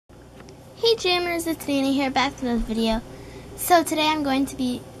Hey Jammers, it's Danny here, back with another video. So today I'm going to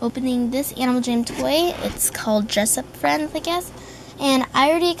be opening this Animal Jam toy. It's called Dress Up Friends, I guess. And I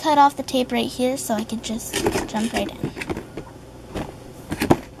already cut off the tape right here so I could just jump right in.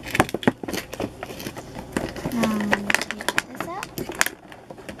 Let me take this out.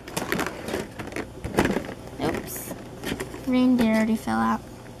 Oops. Reindeer already fell out.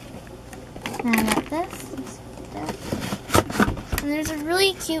 Now I got this. And there's a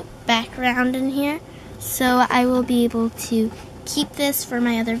really cute background in here, so I will be able to keep this for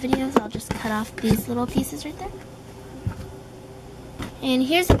my other videos. I'll just cut off these little pieces right there. And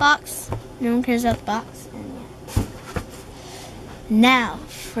here's the box. No one cares about the box. And yeah. Now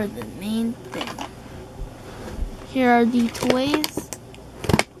for the main thing. Here are the toys.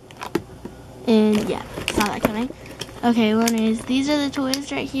 And yeah, saw that coming. Okay, well anyways, these are the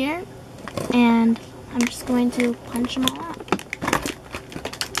toys right here. And I'm just going to punch them all out.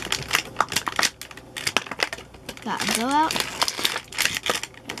 Got a go out.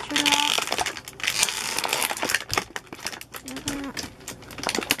 Got a turtle out.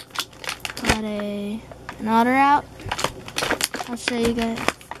 Got an otter out. I'll show you guys.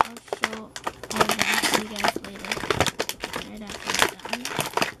 I'll show all of them to you guys later. Right after I'm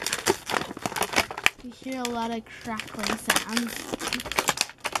done. You hear a lot of crackling sounds.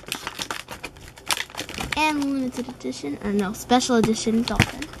 And limited edition, or no, special edition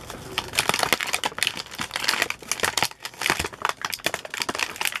Dolphin.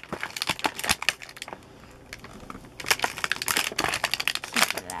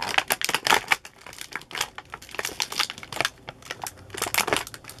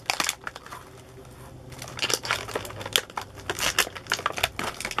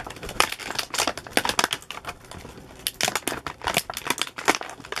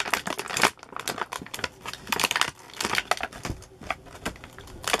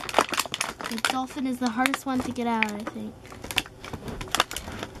 The Dolphin is the hardest one to get out, I think.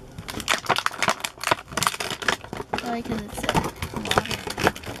 Probably because it's water.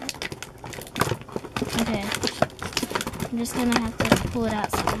 Okay. I'm just gonna have to pull it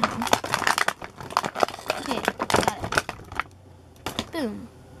out somehow. Okay, got it. Boom.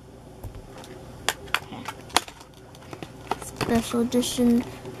 Okay. Special edition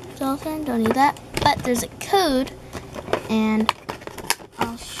Dolphin, don't need that. But there's a code, and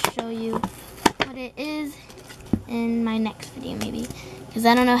I'll show you what it is in my next video maybe, because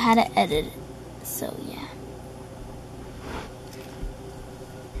I don't know how to edit it, so yeah.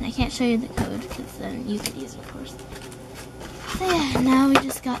 And I can't show you the code because then you could use it, of course. So yeah, now we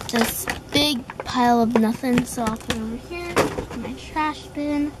just got this big pile of nothing, so I'll put it over here in my trash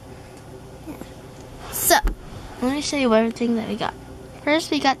bin. Yeah. So let me show you everything that we got. First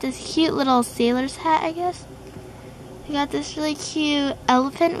we got this cute little sailor's hat, I guess. We got this really cute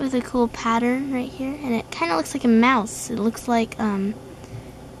elephant with a cool pattern right here, and it kind of looks like a mouse. It looks like,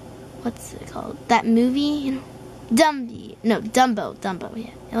 what's it called? That movie, you know? Dumbo,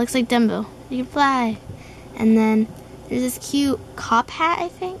 yeah. It looks like Dumbo. You can fly. And then there's this cute cop hat, I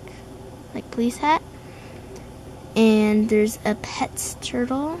think, like police hat. And there's a pet's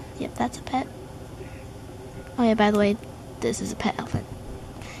turtle. Yep, that's a pet. Oh yeah, by the way, this is a pet elephant.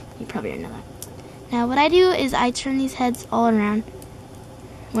 You probably already know that. Now what I do is I turn these heads all around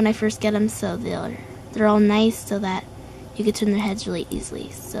when I first get them, so they're all nice so that you can turn their heads really easily.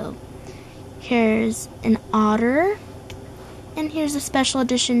 So here's an otter, and here's a special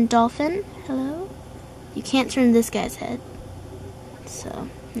edition Dolphin. Hello. You can't turn this guy's head, so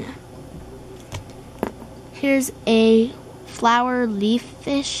yeah. Here's a flower leaf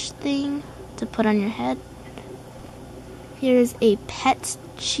fish thing to put on your head. Here's a pet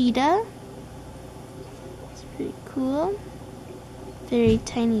cheetah. Pretty cool. Very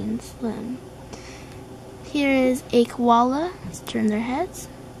tiny and slim. Here is a koala. Let's turn their heads.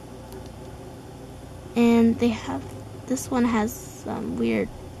 And they have, this one has some weird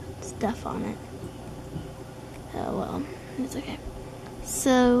stuff on it. Oh well, it's okay.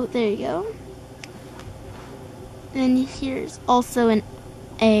 So there you go. And here's also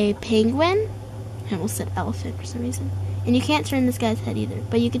a penguin. I almost said elephant for some reason. And you can't turn this guy's head either,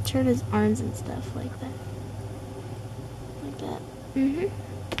 but you can turn his arms and stuff like that. Like that.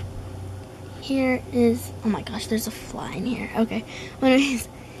 Here is, oh my gosh, there's a fly in here. Okay. Anyways,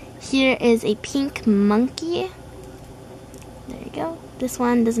 here is a pink monkey. There you go. This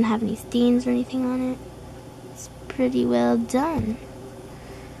one doesn't have any stains or anything on it. It's pretty well done.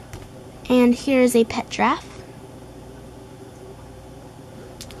 And here is a pet giraffe.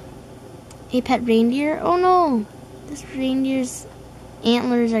 A pet reindeer. Oh no! This reindeer's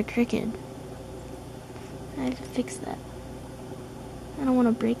antlers are crooked. I have to fix that. I don't want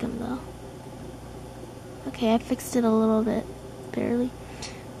to break them though. Okay, I fixed it a little bit, barely.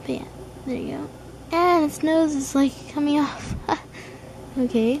 But yeah, there you go. And its nose is like coming off.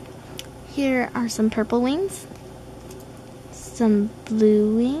 Okay, here are some purple wings, some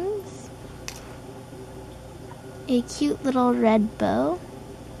blue wings, a cute little red bow.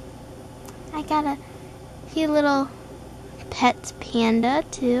 I got a cute little pet panda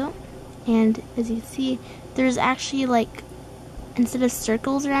too. And as you can see, there's actually like, instead of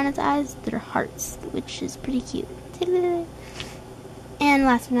circles around its eyes, they're hearts, which is pretty cute. And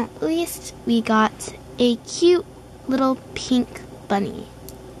last but not least, we got a cute little pink bunny.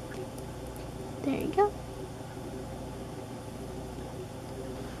 There you go.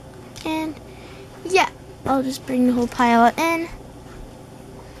 And yeah, I'll just bring the whole pile in.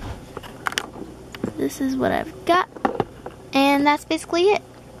 This is what I've got. And that's basically it.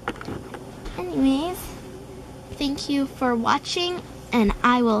 Anyways, thank you for watching, and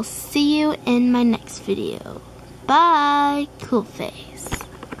I will see you in my next video. Bye, cool face.